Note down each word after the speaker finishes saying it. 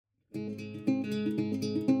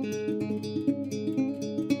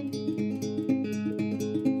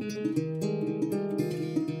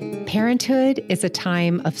Parenthood is a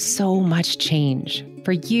time of so much change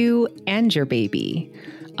for you and your baby.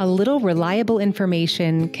 A little reliable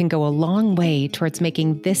information can go a long way towards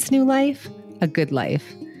making this new life a good life.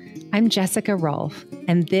 I'm Jessica Rolfe,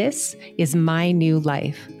 and this is My New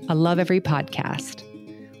Life, a Love Every podcast.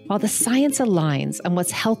 While the science aligns on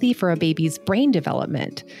what's healthy for a baby's brain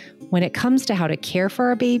development, when it comes to how to care for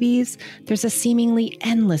our babies, there's a seemingly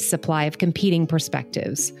endless supply of competing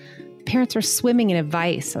perspectives. Parents are swimming in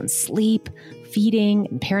advice on sleep, feeding,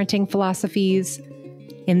 and parenting philosophies.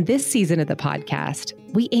 In this season of the podcast,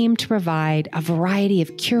 we aim to provide a variety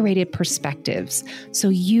of curated perspectives so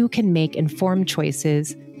you can make informed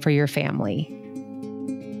choices for your family.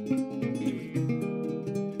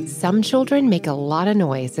 Some children make a lot of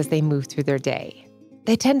noise as they move through their day.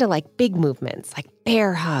 They tend to like big movements like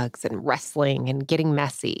bear hugs and wrestling and getting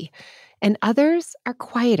messy. And others are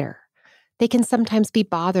quieter. They can sometimes be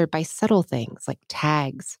bothered by subtle things like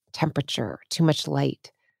tags, temperature, too much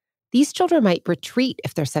light. These children might retreat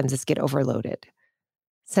if their senses get overloaded.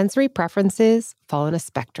 Sensory preferences fall on a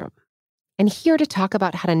spectrum. And here to talk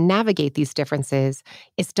about how to navigate these differences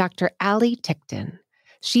is Dr. Ali Ticktin.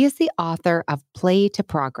 She is the author of Play to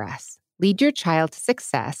Progress: Lead Your Child to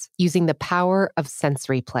Success Using the Power of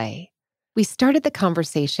Sensory Play. We started the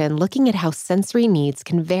conversation looking at how sensory needs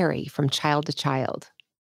can vary from child to child.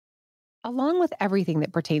 Along with everything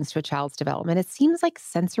that pertains to a child's development, it seems like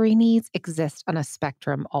sensory needs exist on a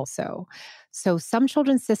spectrum also. So some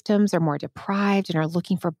children's systems are more deprived and are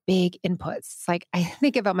looking for big inputs. It's like, I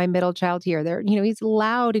think about my middle child here. He's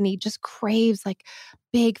loud and he just craves like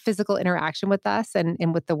big physical interaction with us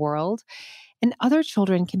and with the world. And other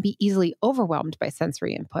children can be easily overwhelmed by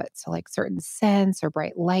sensory input. So like certain scents or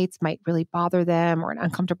bright lights might really bother them, or an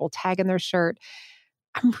uncomfortable tag in their shirt.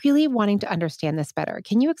 I'm really wanting to understand this better.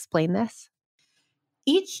 Can you explain this?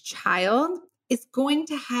 Each child is going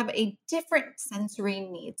to have a different sensory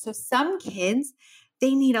need. So some kids,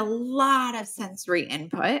 they need a lot of sensory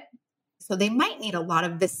input. So they might need a lot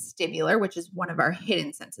of vestibular, which is one of our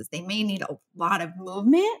hidden senses. They may need a lot of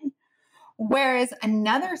movement. Whereas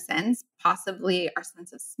another sense, possibly our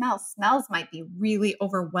sense of smell, smells might be really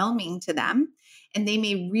overwhelming to them, and they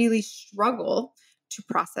may really struggle to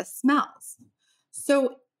process smells.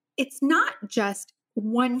 So it's not just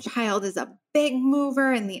one child is a big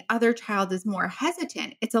mover and the other child is more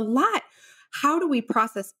hesitant. It's a lot. How do we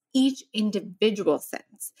process each individual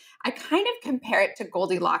sense? I kind of compare it to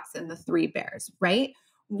Goldilocks and the Three Bears, right?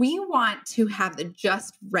 We want to have the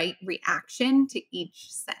just right reaction to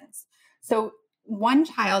each sense. So one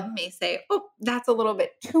child may say, oh, that's a little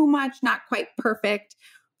bit too much, not quite perfect.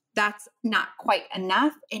 That's not quite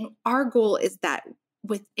enough. And our goal is that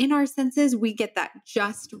within our senses, we get that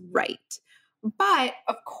just right. But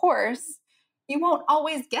of course, you won't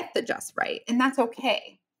always get the just right, and that's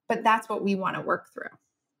okay. But that's what we want to work through.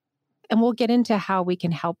 And we'll get into how we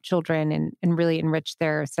can help children and really enrich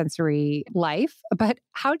their sensory life. But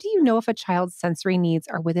how do you know if a child's sensory needs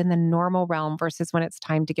are within the normal realm versus when it's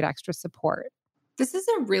time to get extra support? This is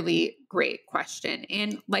a really great question.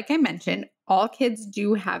 And like I mentioned, all kids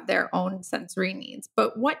do have their own sensory needs.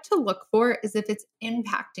 But what to look for is if it's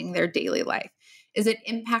impacting their daily life. Is it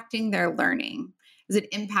impacting their learning? Is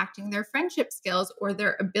it impacting their friendship skills or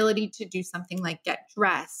their ability to do something like get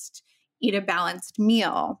dressed, eat a balanced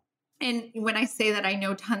meal? And when I say that, I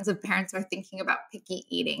know tons of parents are thinking about picky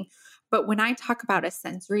eating. But when I talk about a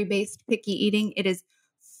sensory-based picky eating, it is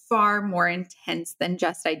far more intense than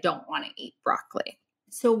just, I don't want to eat broccoli.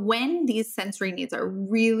 So when these sensory needs are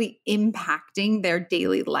really impacting their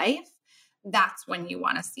daily life, that's when you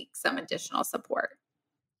want to seek some additional support.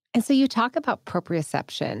 And so you talk about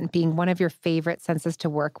proprioception being one of your favorite senses to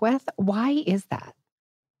work with. Why is that?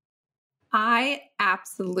 I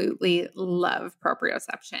absolutely love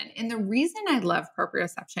proprioception. And the reason I love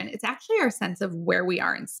proprioception, it's actually our sense of where we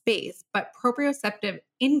are in space, but proprioceptive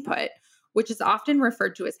input, which is often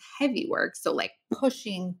referred to as heavy work. So like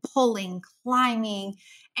pushing, pulling, climbing,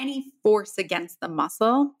 any force against the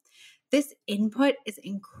muscle. This input is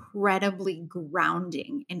incredibly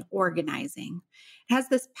grounding and organizing. It has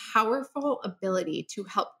this powerful ability to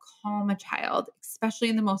help calm a child, especially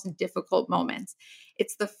in the most difficult moments.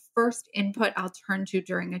 It's the first input I'll turn to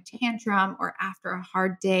during a tantrum or after a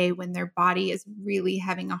hard day when their body is really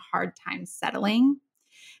having a hard time settling.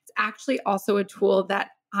 It's actually also a tool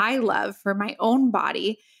that I love for my own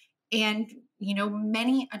body. And,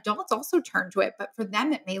 many adults also turn to it, but for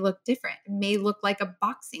them, it may look different. It may look like a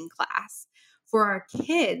boxing class. For our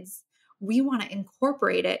kids, we want to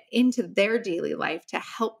incorporate it into their daily life to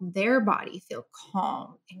help their body feel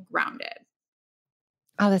calm and grounded.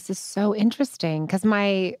 Oh, this is so interesting because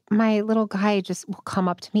my little guy just will come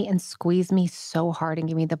up to me and squeeze me so hard and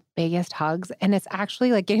give me the biggest hugs, and it's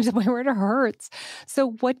actually like getting to the point where it hurts.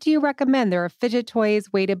 So, what do you recommend? There are fidget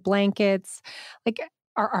toys, weighted blankets. Like,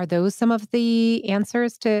 are those some of the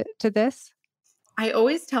answers to this? I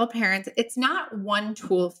always tell parents it's not one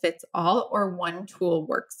tool fits all or one tool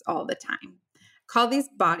works all the time. Call these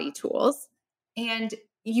body tools, and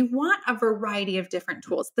you want a variety of different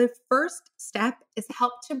tools. The first step is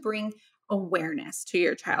help to bring awareness to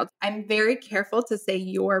your child. I'm very careful to say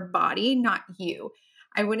your body, not you.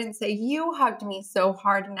 I wouldn't say you hugged me so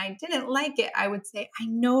hard and I didn't like it. I would say, I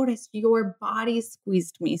noticed your body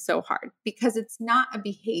squeezed me so hard, because it's not a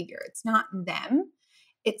behavior. It's not them,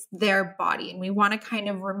 it's their body. And we want to kind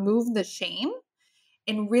of remove the shame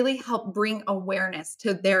and really help bring awareness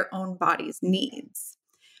to their own body's needs.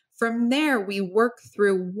 From there, we work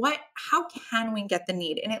through how can we get the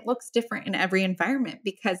need? And it looks different in every environment,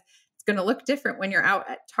 because it's going to look different when you're out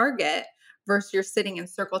at Target versus you're sitting in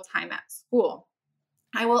circle time at school.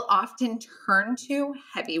 I will often turn to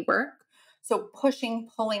heavy work. So pushing,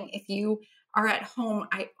 pulling. If you are at home,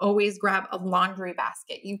 I always grab a laundry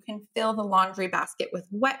basket. You can fill the laundry basket with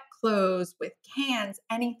wet clothes, with cans,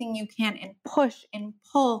 anything you can, and push and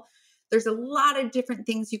pull. There's a lot of different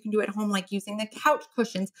things you can do at home, like using the couch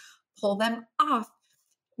cushions, pull them off.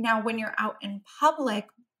 Now, when you're out in public,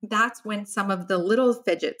 that's when some of the little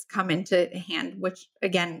fidgets come into hand, which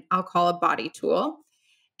again, I'll call a body tool.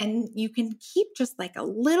 And you can keep just like a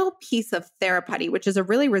little piece of TheraPutty, which is a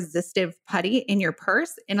really resistive putty, in your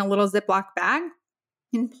purse in a little Ziploc bag,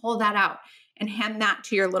 and pull that out and hand that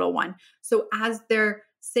to your little one. So as they're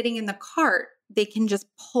sitting in the cart, they can just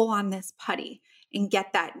pull on this putty and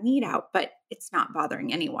get that need out, but it's not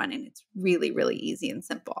bothering anyone. And it's really, really easy and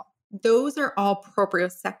simple. Those are all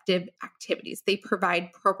proprioceptive activities. They provide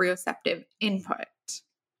proprioceptive input.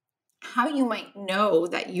 How you might know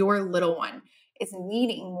that your little one is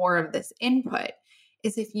needing more of this input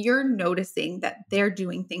is if you're noticing that they're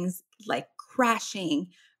doing things like crashing,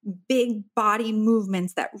 big body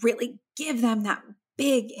movements that really give them that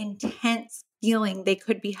big, intense feeling. They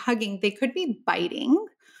could be hugging, they could be biting.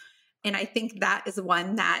 And I think that is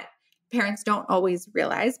one that parents don't always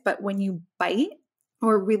realize. But when you bite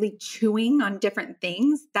or really chewing on different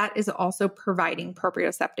things, that is also providing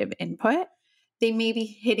proprioceptive input. They may be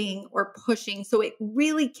hitting or pushing. So it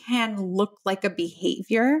really can look like a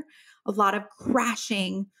behavior, a lot of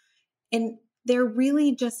crashing. And they're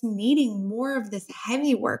really just needing more of this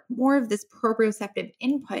heavy work, more of this proprioceptive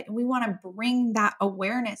input. And we want to bring that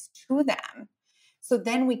awareness to them. So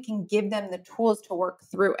then we can give them the tools to work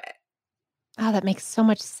through it. Oh, that makes so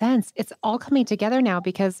much sense. It's all coming together now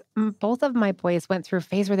because both of my boys went through a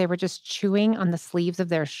phase where they were just chewing on the sleeves of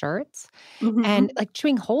their shirts and Mhm. like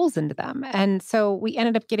chewing holes into them. And so we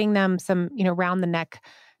ended up getting them some, round the neck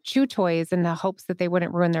chew toys in the hopes that they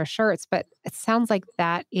wouldn't ruin their shirts. But it sounds like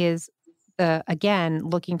that is again,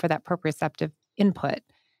 looking for that proprioceptive input.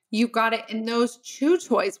 You got it. And those chew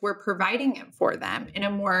toys, we're providing it for them in a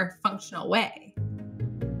more functional way.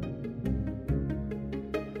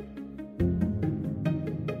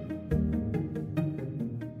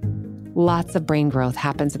 Lots of brain growth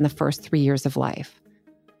happens in the first 3 years of life.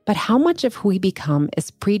 But how much of who we become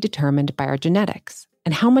is predetermined by our genetics,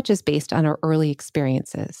 and how much is based on our early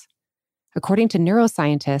experiences? According to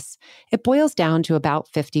neuroscientists, it boils down to about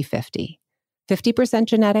 50-50, 50%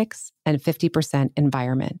 genetics and 50%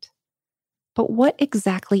 environment. But what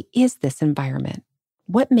exactly is this environment?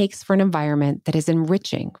 What makes for an environment that is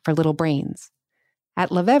enriching for little brains? At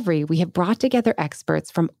Levevre, we have brought together experts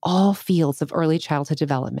from all fields of early childhood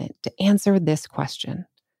development to answer this question.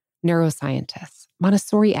 Neuroscientists,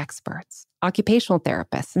 Montessori experts, occupational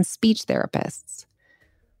therapists, and speech therapists.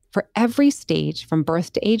 For every stage from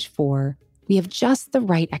birth to age 4, we have just the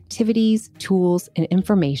right activities, tools, and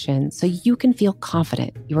information so you can feel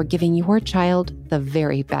confident you are giving your child the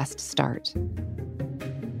very best start.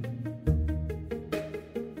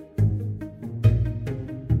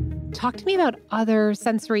 Talk to me about other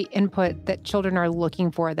sensory input that children are looking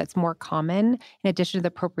for that's more common in addition to the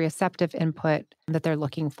proprioceptive input that they're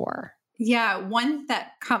looking for. Yeah, one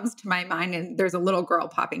that comes to my mind, and there's a little girl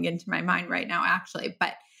popping into my mind right now, actually,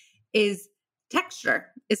 but is texture,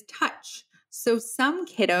 is touch. So some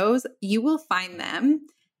kiddos, you will find them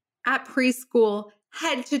at preschool,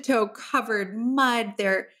 head to toe covered mud.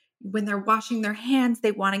 When they're washing their hands,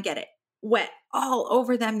 they want to get it wet all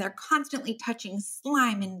over them. They're constantly touching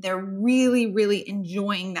slime and they're really, really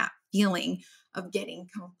enjoying that feeling of getting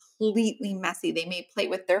completely messy. They may play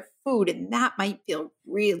with their food, and that might feel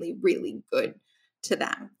really, really good to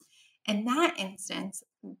them. In that instance,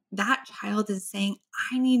 that child is saying,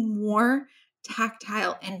 I need more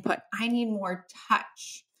tactile input, I need more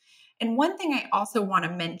touch. And one thing I also want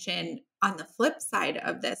to mention on the flip side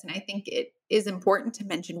of this, and I think it is important to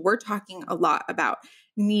mention, we're talking a lot about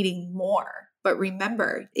needing more. But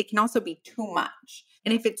remember, it can also be too much.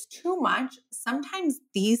 And if it's too much, sometimes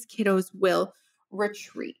these kiddos will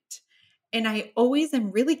retreat. And I always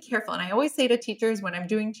am really careful. And I always say to teachers when I'm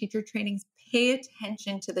doing teacher trainings, pay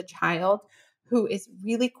attention to the child who is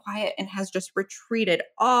really quiet and has just retreated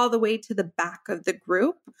all the way to the back of the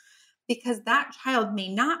group, because that child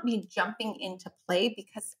may not be jumping into play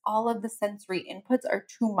because all of the sensory inputs are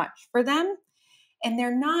too much for them and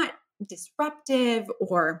they're not disruptive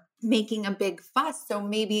or making a big fuss. So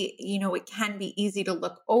maybe, it can be easy to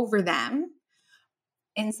look over them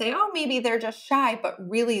and say, oh, maybe they're just shy, but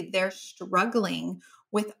really they're struggling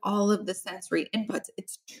with all of the sensory inputs.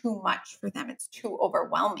 It's too much for them, it's too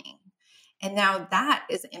overwhelming. And now that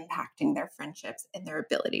is impacting their friendships and their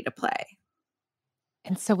ability to play.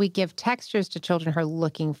 And so we give textures to children who are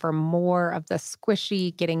looking for more of the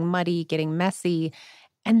squishy, getting muddy, getting messy.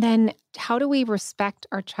 And then how do we respect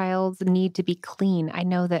our child's need to be clean? I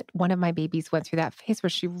know that one of my babies went through that phase where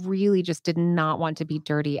she really just did not want to be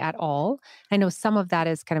dirty at all. I know some of that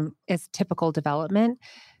is kind of is typical development.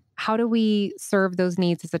 How do we serve those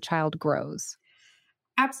needs as a child grows?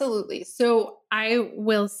 Absolutely. So I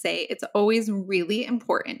will say it's always really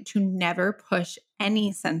important to never push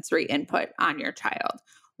any sensory input on your child.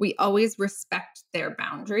 We always respect their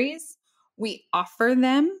boundaries. We offer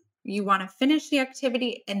them. You want to finish the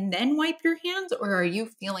activity and then wipe your hands, or are you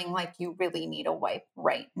feeling like you really need a wipe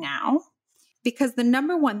right now? Because the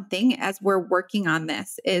number one thing as we're working on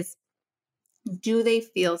this is, do they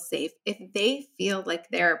feel safe? If they feel like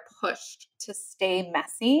they're pushed to stay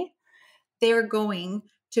messy, they're going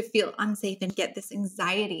to feel unsafe and get this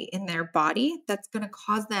anxiety in their body that's going to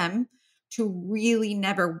cause them to really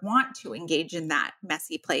never want to engage in that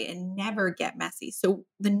messy play and never get messy. So,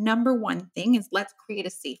 the number one thing is, let's create a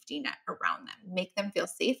safety net around them, make them feel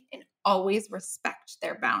safe, and always respect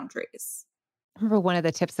their boundaries. Remember one of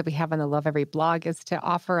the tips that we have on the Love Every blog is to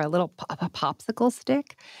offer a little a popsicle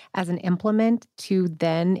stick as an implement to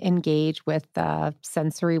then engage with the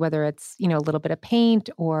sensory, whether it's, a little bit of paint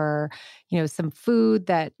or, some food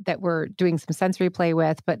that we're doing some sensory play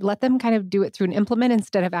with, but let them kind of do it through an implement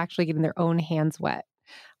instead of actually getting their own hands wet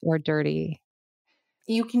or dirty.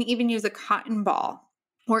 You can even use a cotton ball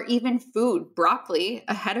or even food. Broccoli,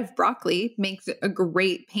 a head of broccoli makes a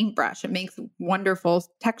great paintbrush. It makes wonderful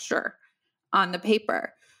texture on the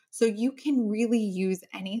paper. So you can really use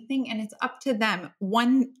anything and it's up to them.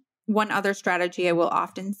 One other strategy I will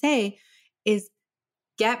often say is,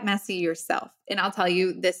 get messy yourself. And I'll tell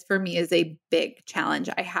you, this for me is a big challenge.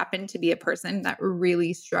 I happen to be a person that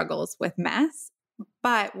really struggles with mess.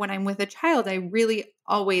 But when I'm with a child, I really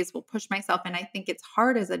always will push myself. And I think it's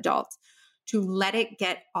hard as adults to let it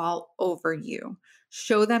get all over you.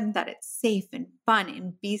 Show them that it's safe and fun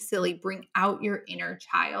and be silly. Bring out your inner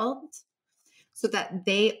child so that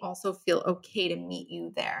they also feel okay to meet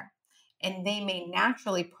you there. And they may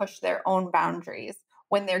naturally push their own boundaries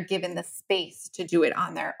when they're given the space to do it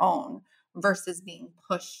on their own versus being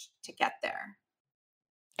pushed to get there.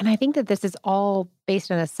 And I think that this is all based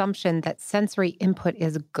on assumption that sensory input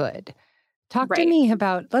is good. Talk to Right. me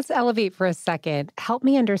about, let's elevate for a second. Help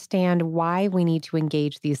me understand why we need to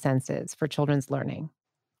engage these senses for children's learning.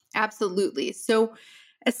 Absolutely. So,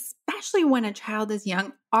 especially when a child is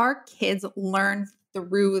young, our kids learn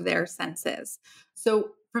through their senses.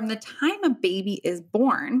 So, from the time a baby is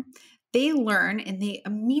born, they learn and they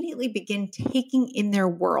immediately begin taking in their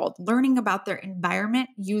world, learning about their environment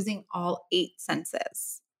using all eight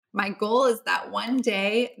senses. My goal is that one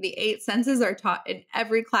day the eight senses are taught in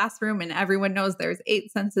every classroom and everyone knows there's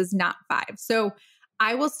eight senses, not five. So,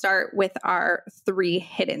 I will start with our three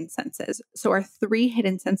hidden senses. So, our three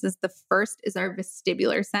hidden senses, the first is our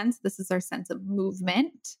vestibular sense. This is our sense of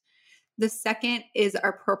movement. The second is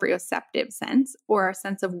our proprioceptive sense, or our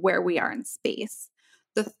sense of where we are in space.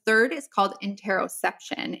 The third is called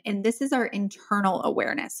interoception, and this is our internal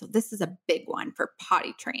awareness. So, this is a big one for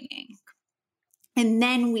potty training. And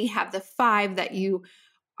then we have the five that you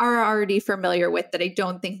are already familiar with that I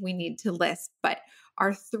don't think we need to list, but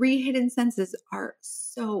our three hidden senses are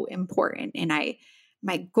so important. And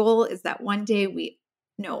my goal is that one day we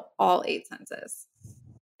know all eight senses.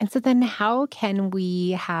 And so then how can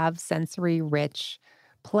we have sensory rich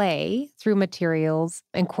play through materials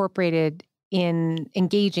incorporated in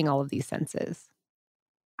engaging all of these senses?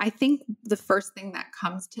 I think the first thing that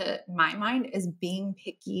comes to my mind is being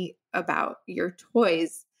picky about your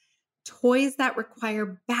toys. Toys that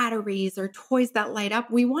require batteries or toys that light up,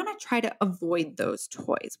 we want to try to avoid those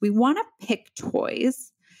toys. We want to pick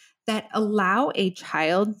toys that allow a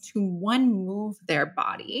child to, one, move their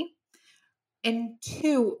body, and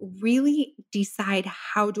two, really decide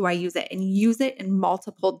how do I use it and use it in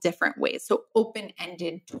multiple different ways. So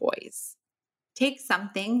open-ended toys. Take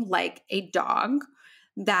something like a dog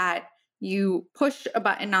that you push a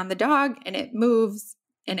button on the dog and it moves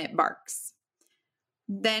and it barks.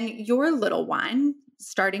 Then your little one,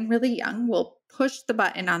 starting really young, will push the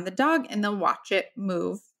button on the dog and they'll watch it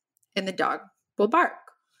move and the dog will bark.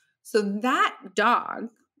 So that dog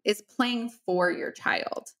is playing for your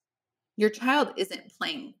child. Your child isn't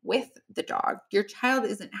playing with the dog. Your child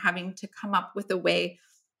isn't having to come up with a way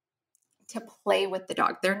to play with the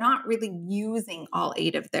dog. They're not really using all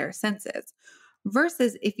 8 of their senses.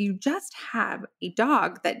 Versus if you just have a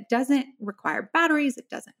dog that doesn't require batteries, it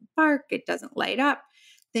doesn't bark, it doesn't light up,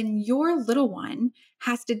 then your little one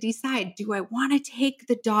has to decide, do I want to take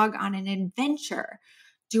the dog on an adventure?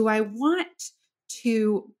 Do I want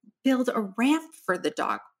to build a ramp for the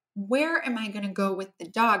dog? Where am I going to go with the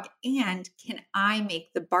dog? And can I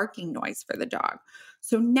make the barking noise for the dog?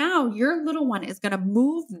 So now your little one is going to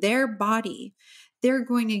move their body. They're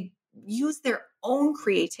going to use their own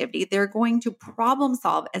creativity. They're going to problem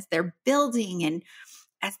solve as they're building and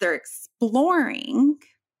as they're exploring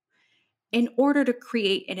in order to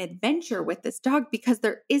create an adventure with this dog, because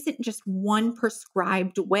there isn't just one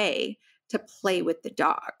prescribed way to play with the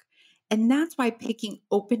dog. And that's why picking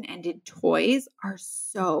open-ended toys are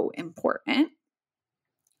so important.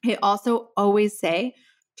 I also always say,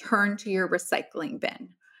 turn to your recycling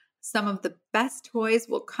bin. Some of the best toys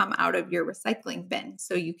will come out of your recycling bin.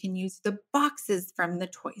 So you can use the boxes from the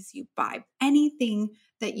toys you buy, anything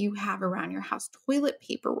that you have around your house, toilet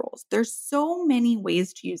paper rolls. There's so many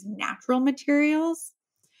ways to use natural materials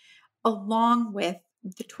along with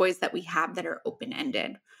the toys that we have that are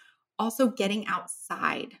open-ended. Also, getting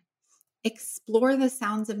outside, explore the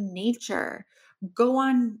sounds of nature, go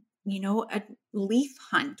on, a leaf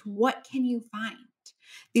hunt. What can you find?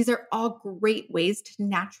 These are all great ways to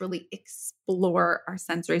naturally explore our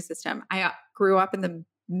sensory system. I grew up in the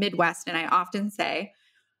Midwest, and I often say,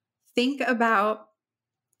 think about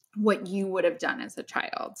what you would have done as a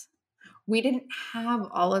child. We didn't have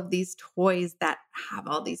all of these toys that have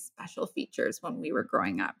all these special features when we were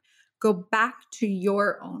growing up. Go back to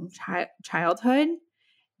your own childhood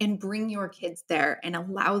and bring your kids there and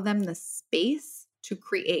allow them the space to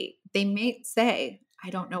create. They may say, I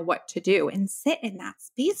don't know what to do, and sit in that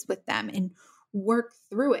space with them and work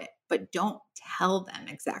through it, but don't tell them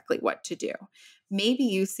exactly what to do. Maybe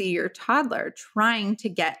you see your toddler trying to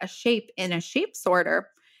get a shape in a shape sorter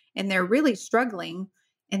and they're really struggling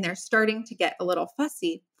and they're starting to get a little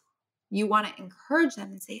fussy. You want to encourage them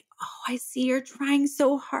and say, oh, I see you're trying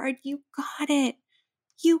so hard. You got it.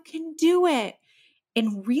 You can do it.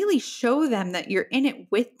 And really show them that you're in it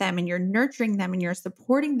with them and you're nurturing them and you're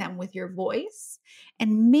supporting them with your voice.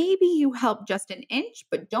 And maybe you help just an inch,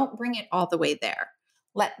 but don't bring it all the way there.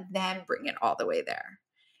 Let them bring it all the way there.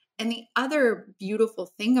 And the other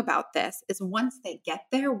beautiful thing about this is once they get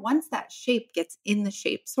there, once that shape gets in the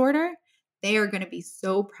shape sorter, they are going to be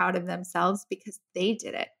so proud of themselves because they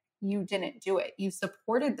did it. You didn't do it. You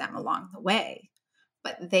supported them along the way,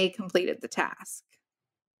 but they completed the task.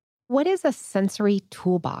 What is a sensory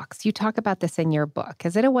toolbox? You talk about this in your book.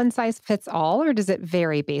 Is it a one size fits all, or does it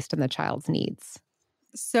vary based on the child's needs?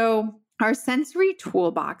 So our sensory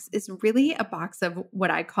toolbox is really a box of what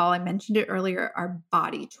I mentioned it earlier, our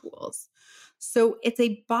body tools. So it's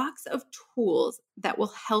a box of tools that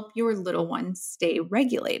will help your little one stay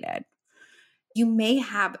regulated. You may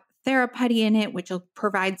have Theraputty in it, which will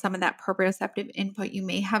provide some of that proprioceptive input. You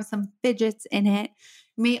may have some fidgets in it.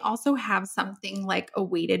 You may also have something like a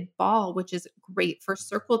weighted ball, which is great for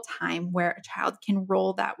circle time, where a child can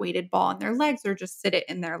roll that weighted ball on their legs or just sit it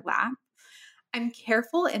in their lap. I'm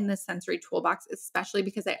careful in the sensory toolbox, especially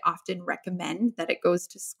because I often recommend that it goes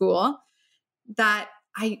to school, that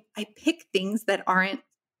I pick things that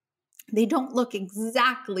they don't look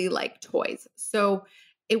exactly like toys. So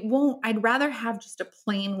I'd rather have just a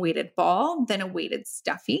plain weighted ball than a weighted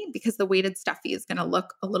stuffy, because the weighted stuffy is going to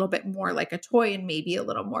look a little bit more like a toy and maybe a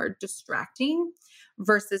little more distracting,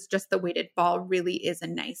 versus just the weighted ball really is a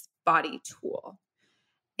nice body tool.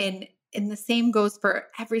 And the same goes for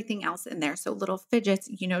everything else in there. So little fidgets,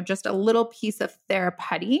 just a little piece of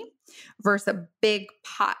Theraputty versus a big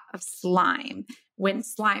pot of slime, when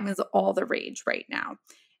slime is all the rage right now.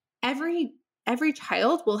 Every every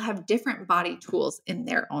child will have different body tools in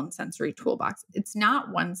their own sensory toolbox. It's not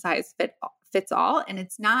one size fits all, and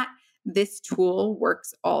it's not this tool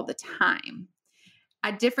works all the time.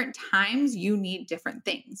 At different times, you need different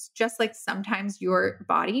things. Just like sometimes your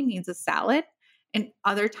body needs a salad and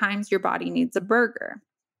other times your body needs a burger.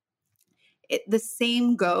 The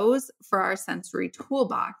same goes for our sensory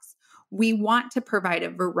toolbox. We want to provide a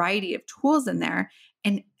variety of tools in there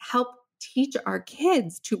and help teach our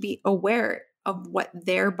kids to be aware of what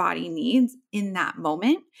their body needs in that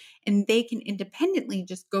moment. And they can independently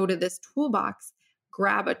just go to this toolbox,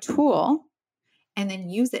 grab a tool, and then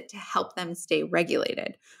use it to help them stay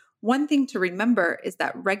regulated. One thing to remember is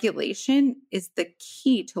that regulation is the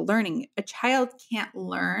key to learning. A child can't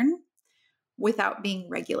learn without being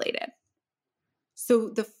regulated. So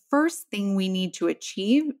the first thing we need to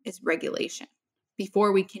achieve is regulation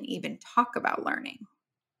before we can even talk about learning.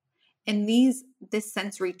 And this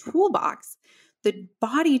sensory toolbox, the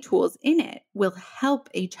body tools in it will help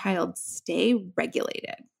a child stay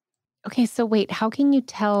regulated. Okay, so wait, how can you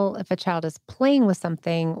tell if a child is playing with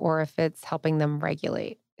something or if it's helping them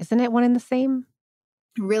regulate? Isn't it one and the same?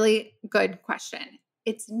 Really good question.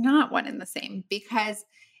 It's not one and the same, because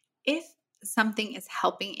if something is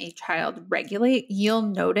helping a child regulate, you'll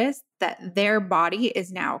notice that their body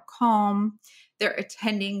is now calm, they're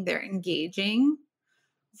attending, they're engaging,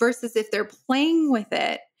 versus if they're playing with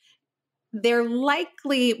it, they're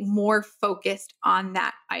likely more focused on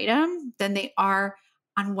that item than they are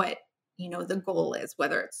on what, the goal is,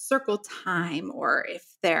 whether it's circle time or if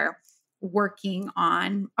they're working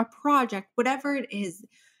on a project, whatever it is,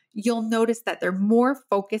 you'll notice that they're more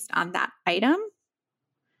focused on that item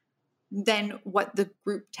than what the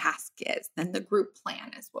group task is, than the group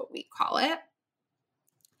plan is what we call it.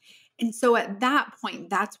 And so at that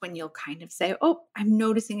point, that's when you'll kind of say, oh, I'm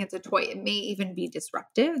noticing it's a toy. It may even be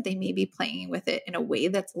disruptive. They may be playing with it in a way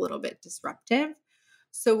that's a little bit disruptive.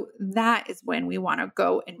 So that is when we want to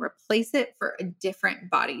go and replace it for a different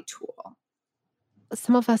body tool.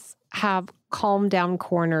 Some of us have calm down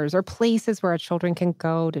corners or places where our children can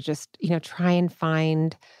go to just, try and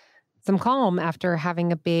find some calm after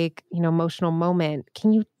having a big, emotional moment.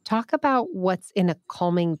 Can you talk about what's in a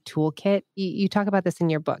calming toolkit? You talk about this in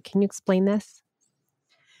your book. Can you explain this?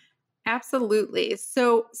 Absolutely.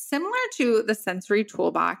 So similar to the sensory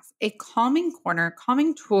toolbox, a calming corner,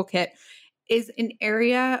 calming toolkit is an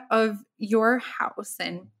area of your house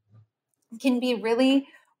and can be really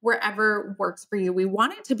wherever works for you. We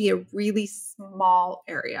want it to be a really small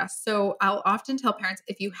area. So I'll often tell parents,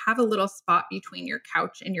 if you have a little spot between your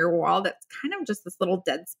couch and your wall, that's kind of just this little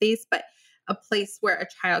dead space, but a place where a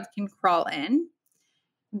child can crawl in,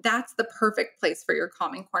 that's the perfect place for your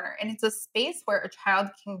calming corner. And it's a space where a child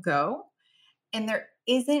can go and there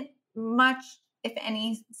isn't much, if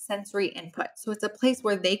any, sensory input. So it's a place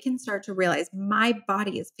where they can start to realize my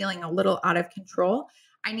body is feeling a little out of control.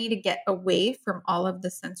 I need to get away from all of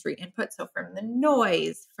the sensory input. So from the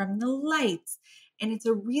noise, from the lights, and it's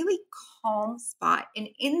a really calm spot. And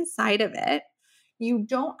inside of it, you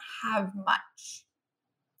don't have much.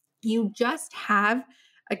 You just have,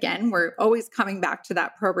 again, we're always coming back to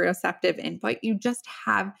that proprioceptive input. You just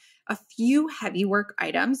have a few heavy work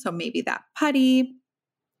items. So maybe that putty.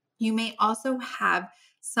 You may also have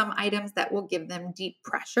some items that will give them deep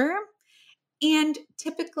pressure. And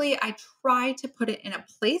typically, I try to put it in a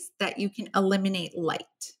place that you can eliminate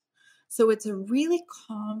light. So it's a really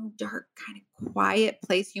calm, dark, kind of quiet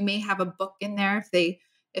place. You may have a book in there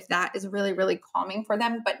if that is really, really calming for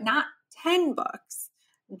them, but not 10 books,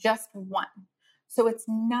 just one. So it's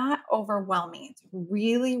not overwhelming. It's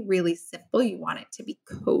really, really simple. You want it to be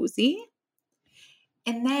cozy.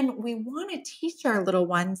 And then we want to teach our little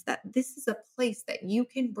ones that this is a place that you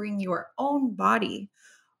can bring your own body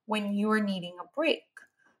when you're needing a break.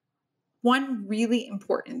 One really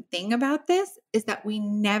important thing about this is that we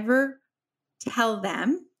never tell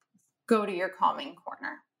them, go to your calming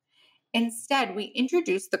corner. Instead, we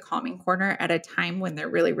introduce the calming corner at a time when they're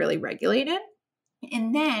really, really regulated.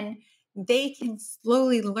 And then they can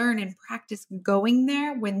slowly learn and practice going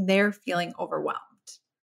there when they're feeling overwhelmed.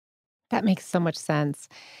 That makes so much sense.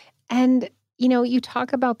 And, you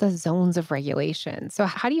talk about the zones of regulation. So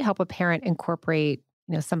how do you help a parent incorporate,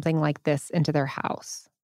 something like this into their house?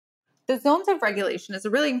 The Zones of Regulation is a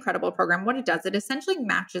really incredible program. What it does, it essentially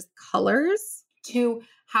matches colors to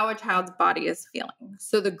how a child's body is feeling.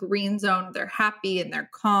 So the green zone, they're happy and they're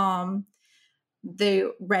calm.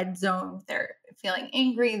 The red zone, they're feeling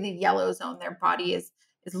angry. The yellow zone, their body is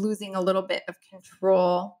losing a little bit of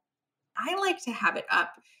control. I like to have it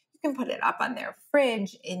up. You can put it up on their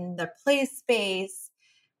fridge, in the play space,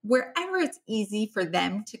 wherever it's easy for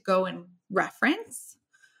them to go and reference.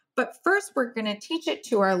 But first, we're going to teach it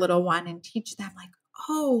to our little one and teach them like,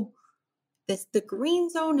 oh, the green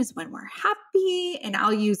zone is when we're happy. And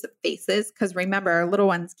I'll use faces because remember, our little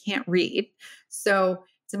ones can't read. So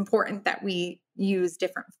it's important that we use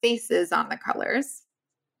different faces on the colors.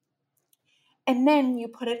 And then you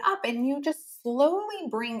put it up and you just slowly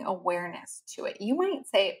bring awareness to it. You might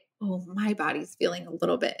say, oh, my body's feeling a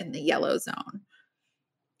little bit in the yellow zone.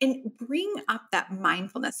 And bring up that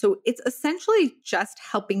mindfulness. So it's essentially just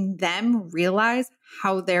helping them realize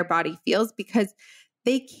how their body feels because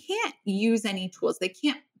they can't use any tools. They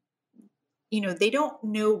can't, they don't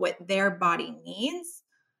know what their body needs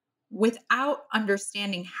without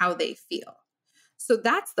understanding how they feel. So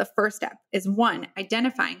that's the first step is one,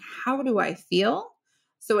 identifying how do I feel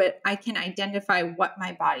so I can identify what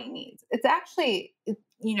my body needs. It's actually,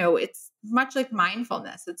 it's much like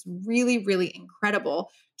mindfulness. It's really, really incredible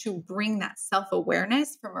to bring that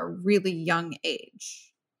self-awareness from a really young age.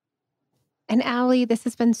 And Allie, this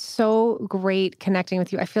has been so great connecting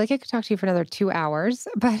with you. I feel like I could talk to you for another 2 hours,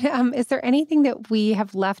 but is there anything that we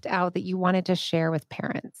have left out that you wanted to share with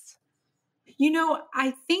parents?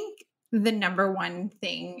 I think the number one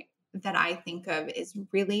thing that I think of is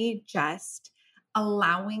really just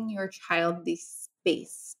allowing your child the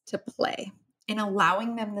space to play and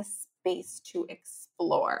allowing them the space to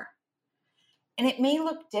explore. And it may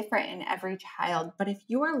look different in every child, but if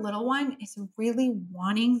your little one is really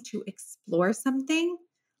wanting to explore something,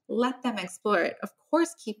 let them explore it. Of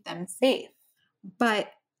course, keep them safe,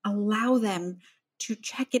 but allow them to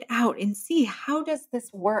check it out and see, how does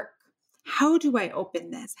this work? How do I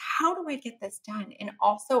open this? How do I get this done? And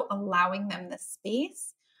also allowing them the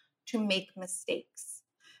space to make mistakes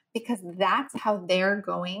because that's how they're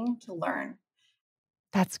going to learn.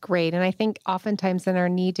 That's great. And I think oftentimes in our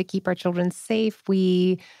need to keep our children safe,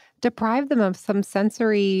 we deprive them of some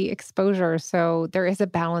sensory exposure. So there is a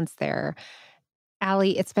balance there.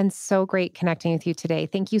 Allie, it's been so great connecting with you today.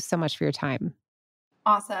 Thank you so much for your time.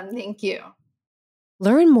 Awesome. Thank you.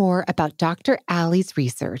 Learn more about Dr. Allie's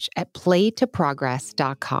research at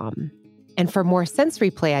playtoprogress.com. And for more sensory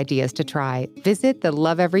play ideas to try, visit the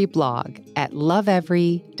Lovevery blog at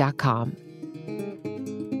lovevery.com.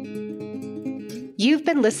 You've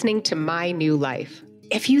been listening to My New Life.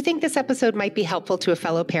 If you think this episode might be helpful to a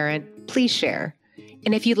fellow parent, please share.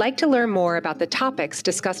 And if you'd like to learn more about the topics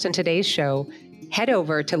discussed in today's show, head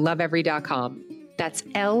over to lovevery.com. That's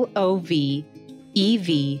LOVEVERY.com.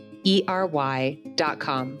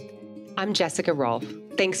 I'm Jessica Rolfe.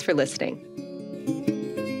 Thanks for listening.